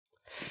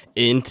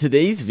In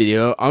today's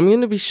video, I'm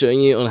going to be showing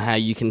you on how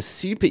you can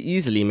super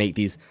easily make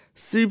these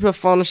super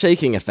fun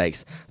shaking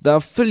effects that are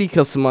fully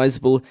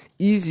customizable,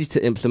 easy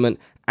to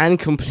implement, and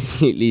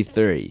completely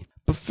free.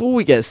 Before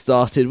we get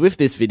started with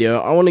this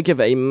video, I want to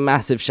give a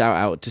massive shout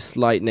out to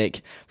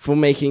Shoutout for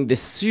making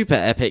this super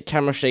epic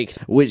camera shake,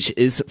 which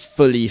is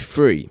fully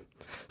free.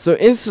 So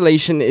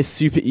installation is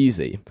super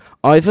easy.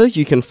 Either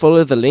you can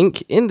follow the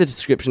link in the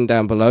description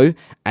down below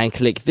and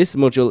click this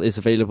module is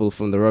available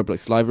from the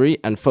Roblox library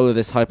and follow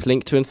this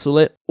hyperlink to install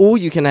it, or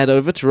you can head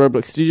over to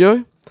Roblox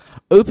Studio,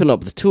 open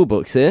up the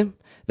toolbox here,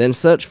 then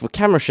search for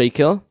Camera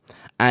Shaker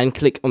and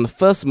click on the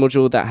first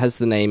module that has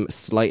the name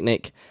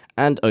Shoutout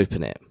and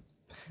open it.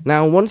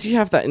 Now once you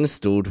have that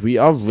installed, we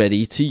are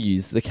ready to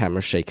use the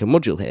Camera Shaker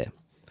module here.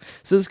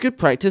 So it's good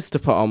practice to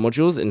put our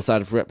modules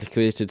inside of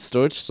replicated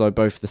storage so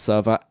both the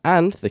server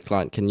and the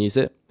client can use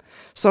it.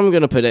 So I'm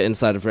going to put it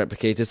inside of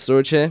replicated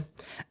storage here,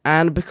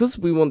 and because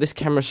we want this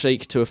camera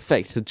shake to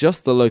affect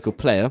just the local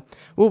player,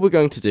 what we're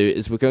going to do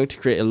is we're going to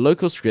create a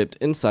local script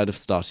inside of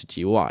Started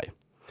UI.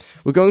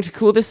 We're going to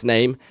call this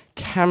name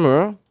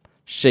Camera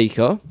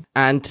Shaker,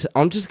 and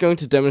I'm just going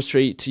to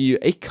demonstrate to you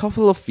a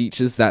couple of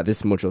features that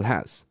this module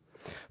has.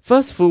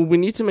 First of all, we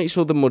need to make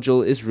sure the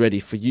module is ready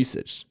for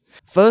usage.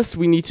 First,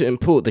 we need to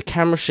import the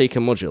Camera Shaker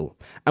module,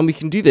 and we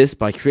can do this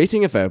by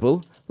creating a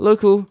variable,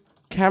 local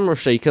Camera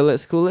Shaker,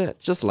 let's call it,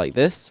 just like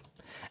this,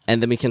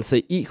 and then we can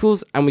say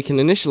equals, and we can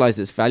initialize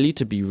its value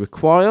to be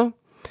require,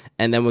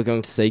 and then we're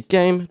going to say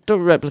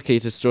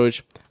game.replicated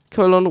storage,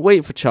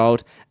 wait for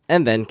child,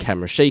 and then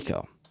Camera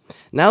Shaker.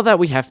 Now that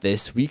we have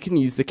this, we can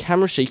use the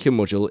Camera Shaker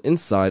module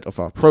inside of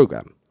our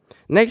program.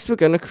 Next, we're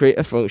going to create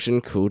a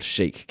function called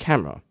shake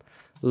camera.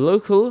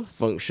 Local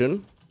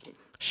function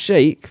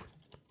shake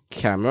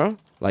camera,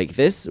 like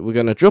this. We're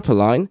going to drop a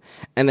line,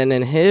 and then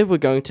in here we're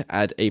going to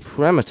add a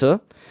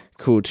parameter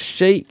called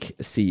shake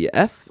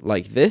CF,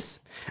 like this,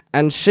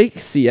 and shake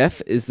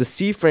CF is the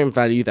C frame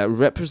value that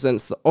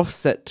represents the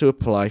offset to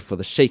apply for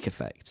the shake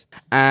effect.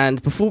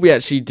 And before we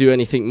actually do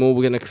anything more,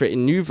 we're going to create a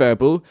new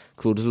variable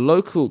called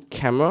local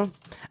camera,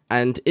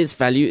 and its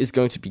value is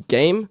going to be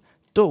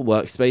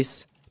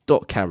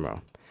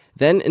game.workspace.camera.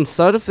 Then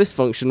inside of this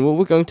function, what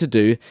we're going to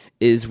do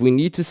is we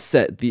need to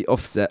set the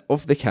offset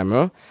of the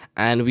camera,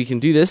 and we can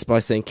do this by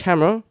saying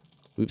camera,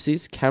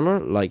 camera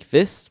like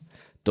this,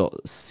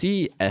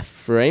 .cf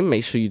frame,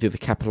 make sure you do the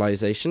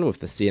capitalization with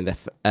the C and the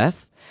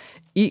F,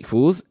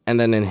 equals, and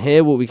then in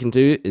here what we can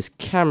do is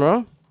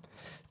camera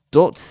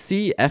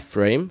 .cf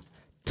frame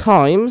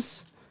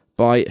times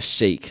by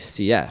shake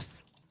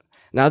CF.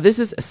 Now this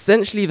is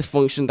essentially the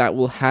function that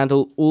will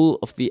handle all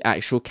of the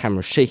actual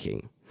camera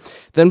shaking.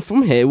 Then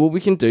from here, what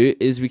we can do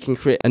is we can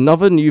create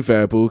another new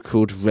variable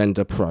called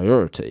render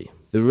priority.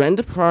 The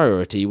render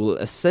priority will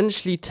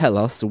essentially tell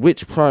us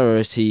which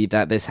priority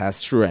that this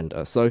has to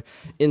render. So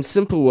in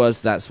simple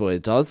words, that's what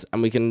it does.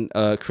 And we can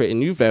create a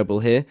new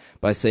variable here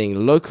by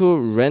saying local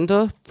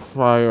render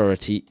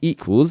priority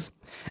equals.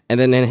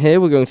 And then in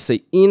here, we're going to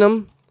say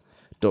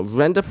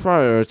enum.render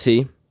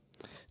priority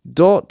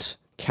dot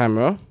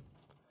camera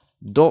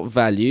dot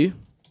value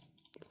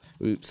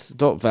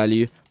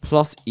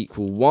plus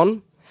equal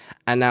 1.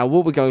 And now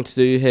what we're going to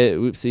do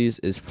here,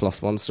 is plus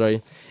 1,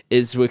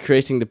 is we're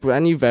creating the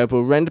brand new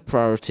variable render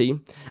priority,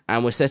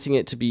 and we're setting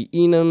it to be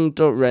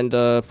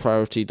enum.render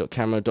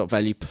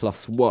priority.camera.value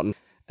plus 1.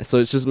 So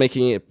it's just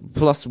making it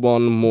plus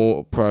 1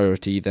 more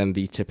priority than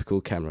the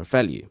typical camera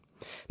value.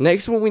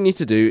 Next, what we need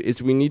to do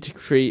is we need to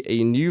create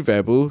a new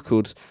variable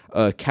called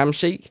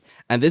camshake,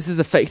 and this is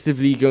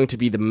effectively going to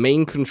be the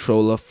main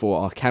controller for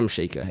our cam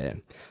shaker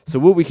here. So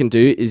what we can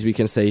do is we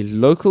can say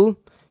local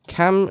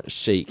cam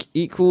shake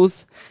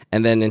equals,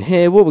 and then in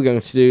here what we're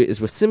going to do is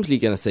we're simply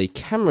going to say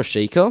camera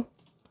shaker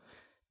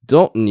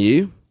dot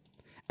new,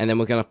 and then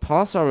we're going to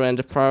pass our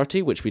render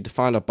priority, which we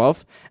defined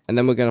above, and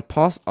then we're going to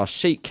pass our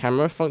shake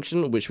camera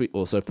function, which we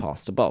also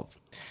passed above.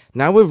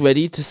 Now we're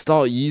ready to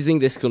start using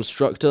this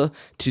constructor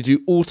to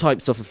do all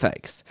types of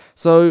effects.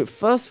 So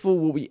first of all,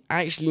 what we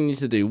actually need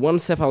to do, one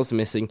step I was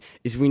missing,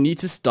 is we need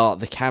to start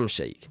the cam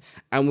shake,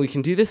 and we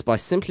can do this by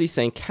simply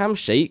saying cam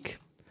shake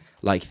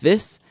like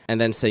this, and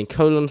then saying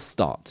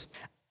start.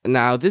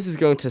 Now this is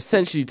going to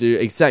essentially do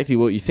exactly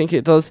what you think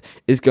it does,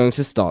 is going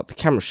to start the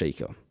camera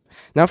shaker.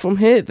 Now from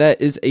here, there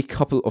is a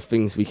couple of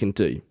things we can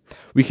do.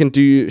 We can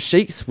do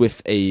shakes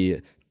with a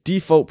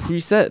default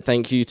preset,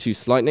 thank you to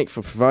Shoutout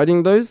for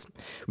providing those.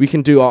 We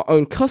can do our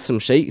own custom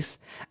shakes,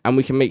 and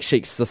we can make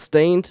shakes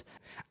sustained,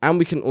 and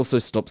we can also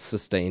stop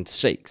sustained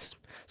shakes.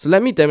 So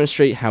let me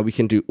demonstrate how we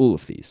can do all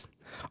of these.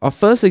 Our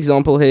first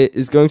example here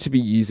is going to be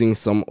using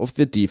some of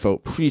the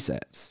default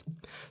presets.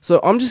 So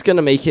I'm just going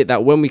to make it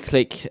that when we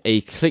click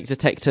a click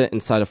detector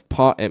inside of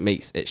part, it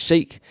makes it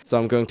shake. So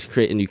I'm going to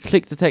create a new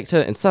click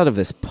detector inside of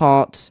this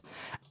part.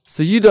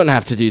 So you don't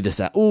have to do this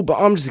at all, but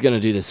I'm just going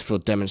to do this for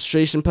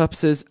demonstration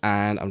purposes.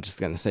 And I'm just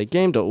going to say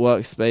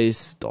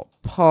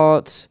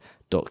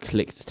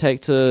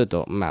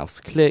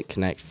game.workspace.part.clickDetector.mouseClick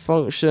connect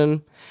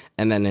function.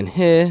 And then in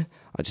here,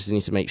 I just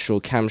need to make sure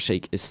cam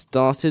shake is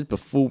started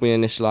before we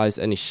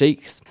initialize any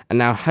shakes. And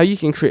now how you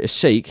can create a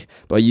shake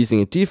by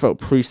using a default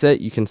preset,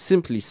 you can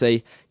simply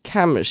say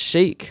cam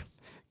shake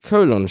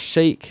colon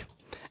shake,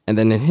 and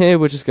then in here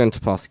we're just going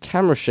to pass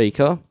camera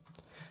shaker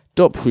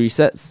dot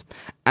presets,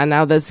 and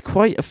now there's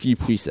quite a few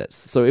presets.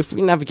 So if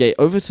we navigate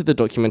over to the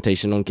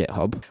documentation on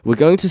GitHub, we're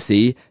going to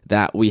see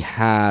that we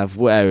have,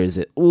 where is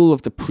it, all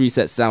of the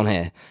presets down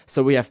here.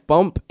 So we have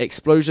bump,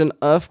 explosion,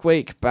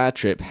 earthquake, bad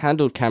trip,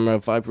 handled camera,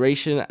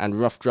 vibration, and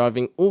rough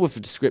driving, all with a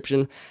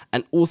description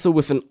and also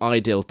with an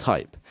ideal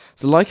type.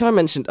 So like I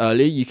mentioned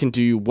earlier, you can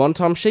do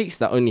one-time shakes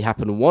that only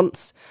happen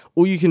once,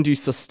 or you can do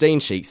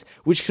sustained shakes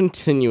which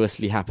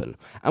continuously happen,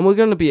 and we're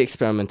going to be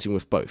experimenting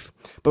with both.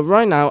 But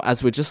right now,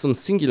 as we're just on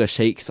singular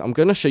shakes, I'm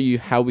going to show you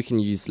how we can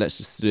use, let's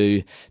just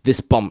do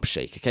this bump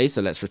shake. Okay,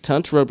 so let's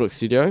return to Roblox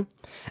Studio,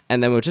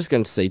 and then we're just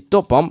going to say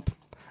dot bump,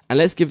 and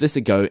let's give this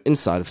a go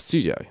inside of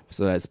Studio.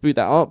 So let's boot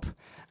that up,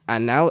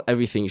 and now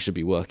everything should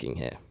be working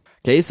here.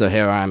 Okay, so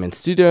here I am in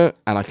Studio,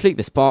 and I click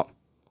this part,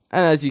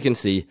 and as you can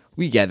see,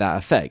 we get that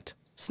effect.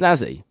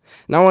 Snazzy.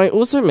 Now I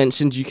also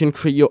mentioned you can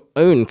create your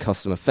own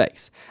custom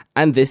effects,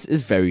 and this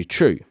is very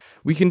true.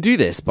 We can do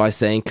this by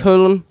saying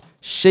colon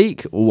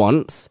shake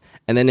once,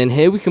 and then in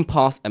here we can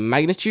pass a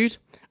magnitude,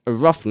 a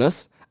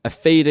roughness, a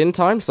fade in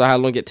time, so how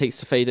long it takes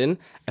to fade in,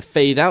 a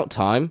fade out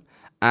time,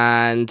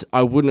 and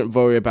I wouldn't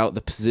worry about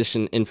the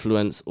position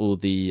influence or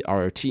the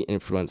ROT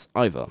influence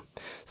either.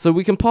 So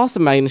we can pass the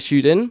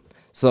magnitude in.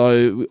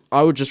 So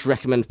I would just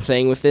recommend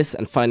playing with this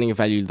and finding a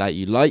value that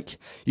you like.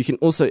 You can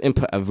also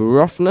input a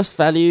roughness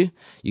value.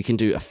 You can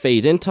do a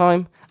fade in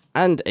time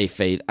and a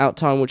fade out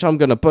time, which I'm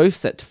going to both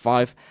set to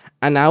 5.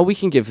 And now we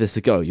can give this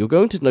a go. You're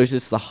going to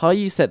notice the higher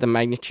you set the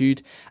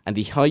magnitude and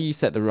the higher you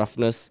set the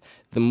roughness,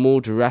 the more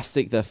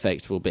drastic the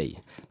effect will be.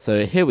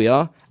 So here we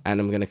are, and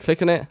I'm going to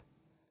click on it.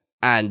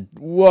 And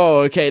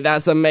whoa, okay,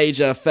 that's a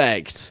major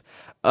effect.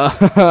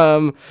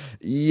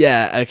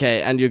 Yeah,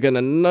 okay, and you're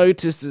gonna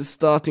notice it's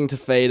starting to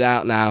fade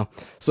out now.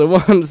 So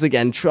once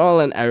again, trial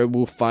and error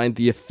will find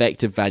the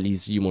effective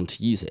values you want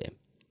to use here.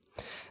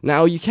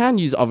 Now, you can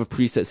use other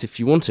presets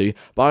if you want to,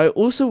 but I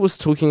also was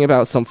talking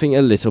about something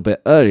a little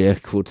bit earlier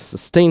called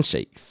sustain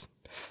shakes.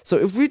 So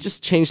if we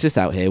just change this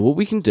out here, what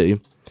we can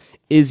do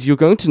is you're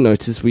going to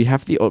notice we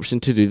have the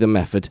option to do the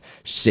method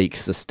shake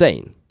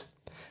sustain.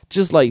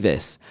 Just like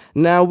this.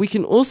 Now we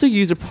can also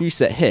use a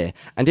preset here,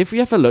 and if we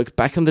have a look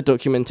back on the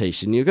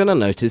documentation, you're going to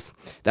notice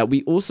that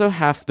we also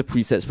have the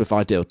presets with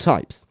ideal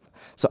types.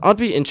 So I'd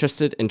be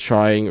interested in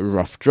trying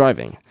rough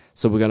driving.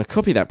 So we're going to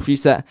copy that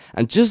preset,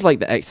 and just like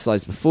the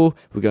exercise before,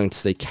 we're going to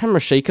say camera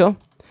shaker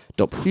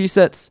dot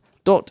presets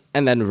dot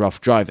and then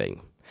rough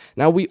driving.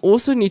 Now we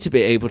also need to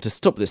be able to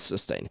stop this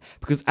sustain,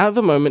 because at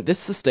the moment this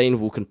sustain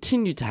will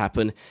continue to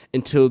happen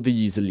until the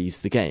user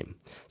leaves the game.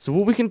 So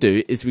what we can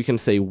do is we can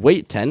say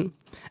wait 10,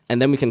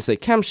 and then we can say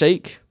cam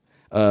shake,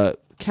 and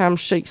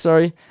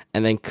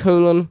then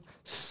colon,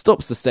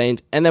 stop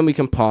sustained, and then we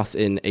can pass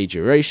in a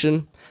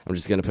duration. I'm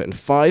just going to put in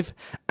 5,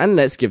 and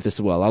let's give this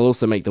a whirl. I'll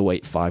also make the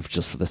wait 5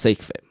 just for the sake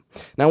of it.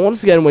 Now,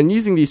 once again, when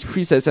using these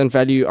presets and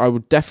value, I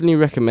would definitely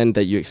recommend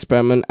that you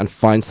experiment and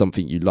find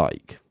something you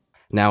like.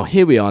 Now,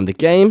 here we are in the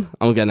game.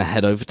 I'm going to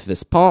head over to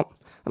this part.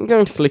 I'm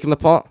going to click on the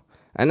part,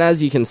 and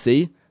as you can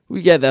see,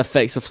 we get the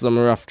effects of some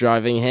rough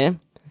driving here.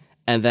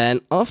 And then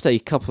after a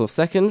couple of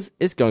seconds,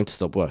 it's going to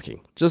stop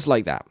working, just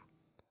like that.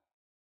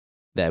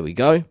 There we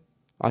go.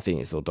 I think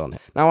it's all done.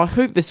 Now I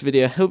hope this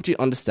video helped you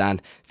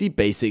understand the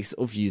basics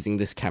of using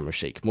this camera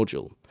shake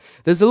module.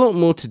 There's a lot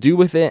more to do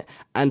with it,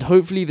 and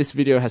hopefully this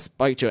video has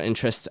spiked your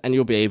interest and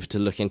you'll be able to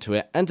look into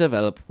it and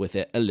develop with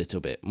it a little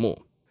bit more.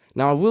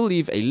 Now I will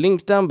leave a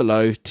link down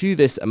below to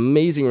this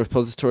amazing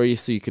repository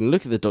so you can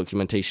look at the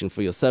documentation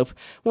for yourself.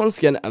 Once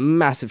again, a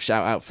massive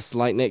shout out for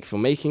Slightnick for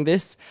making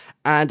this,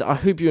 and I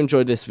hope you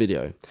enjoyed this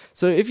video.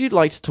 So if you'd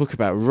like to talk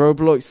about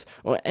Roblox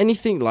or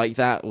anything like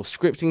that, or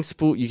scripting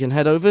support, you can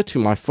head over to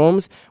my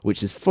forums,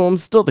 which is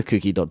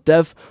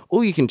forums.thecookie.dev,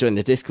 or you can join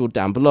the Discord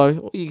down below,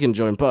 or you can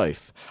join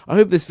both. I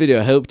hope this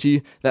video helped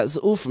you. That's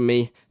all from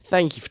me.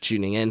 Thank you for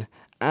tuning in,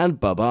 and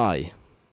bye bye.